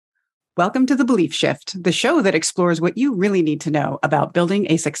Welcome to The Belief Shift, the show that explores what you really need to know about building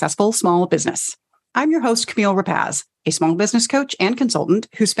a successful small business. I'm your host, Camille Rapaz, a small business coach and consultant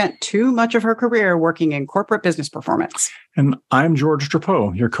who spent too much of her career working in corporate business performance. And I'm George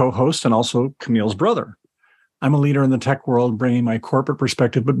Drapeau, your co-host and also Camille's brother. I'm a leader in the tech world, bringing my corporate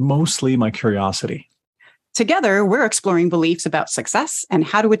perspective, but mostly my curiosity. Together, we're exploring beliefs about success and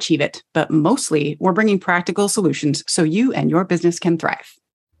how to achieve it, but mostly we're bringing practical solutions so you and your business can thrive.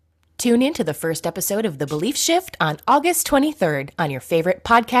 Tune in to the first episode of The Belief Shift on August 23rd on your favorite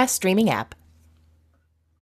podcast streaming app.